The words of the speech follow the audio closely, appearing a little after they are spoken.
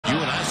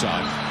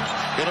side.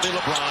 It'll be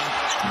LeBron.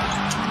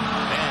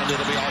 And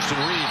it'll be Austin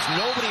Reaves.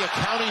 Nobody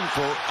accounting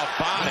for a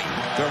body.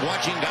 They're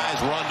watching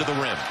guys run to the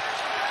rim.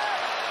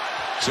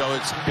 So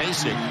it's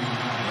basic.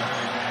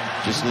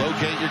 Just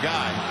locate your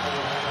guy.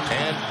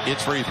 And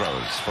it's free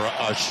throws for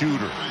a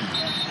shooter.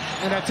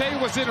 And I'll tell you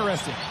what's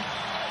interesting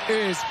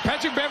is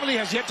Patrick Beverley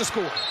has yet to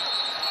score.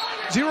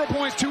 0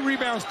 points, 2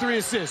 rebounds, 3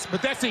 assists.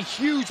 But that's a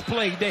huge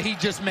play that he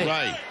just made.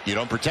 Right. You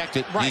don't protect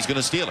it, he's going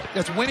to steal it.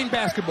 That's winning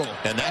basketball.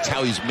 And that's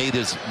how he's made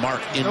his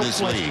mark in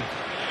this league.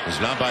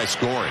 It's not by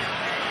scoring.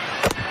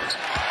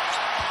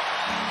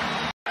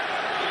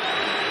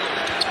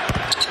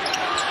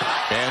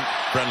 And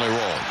friendly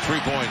roll.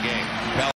 3-point game.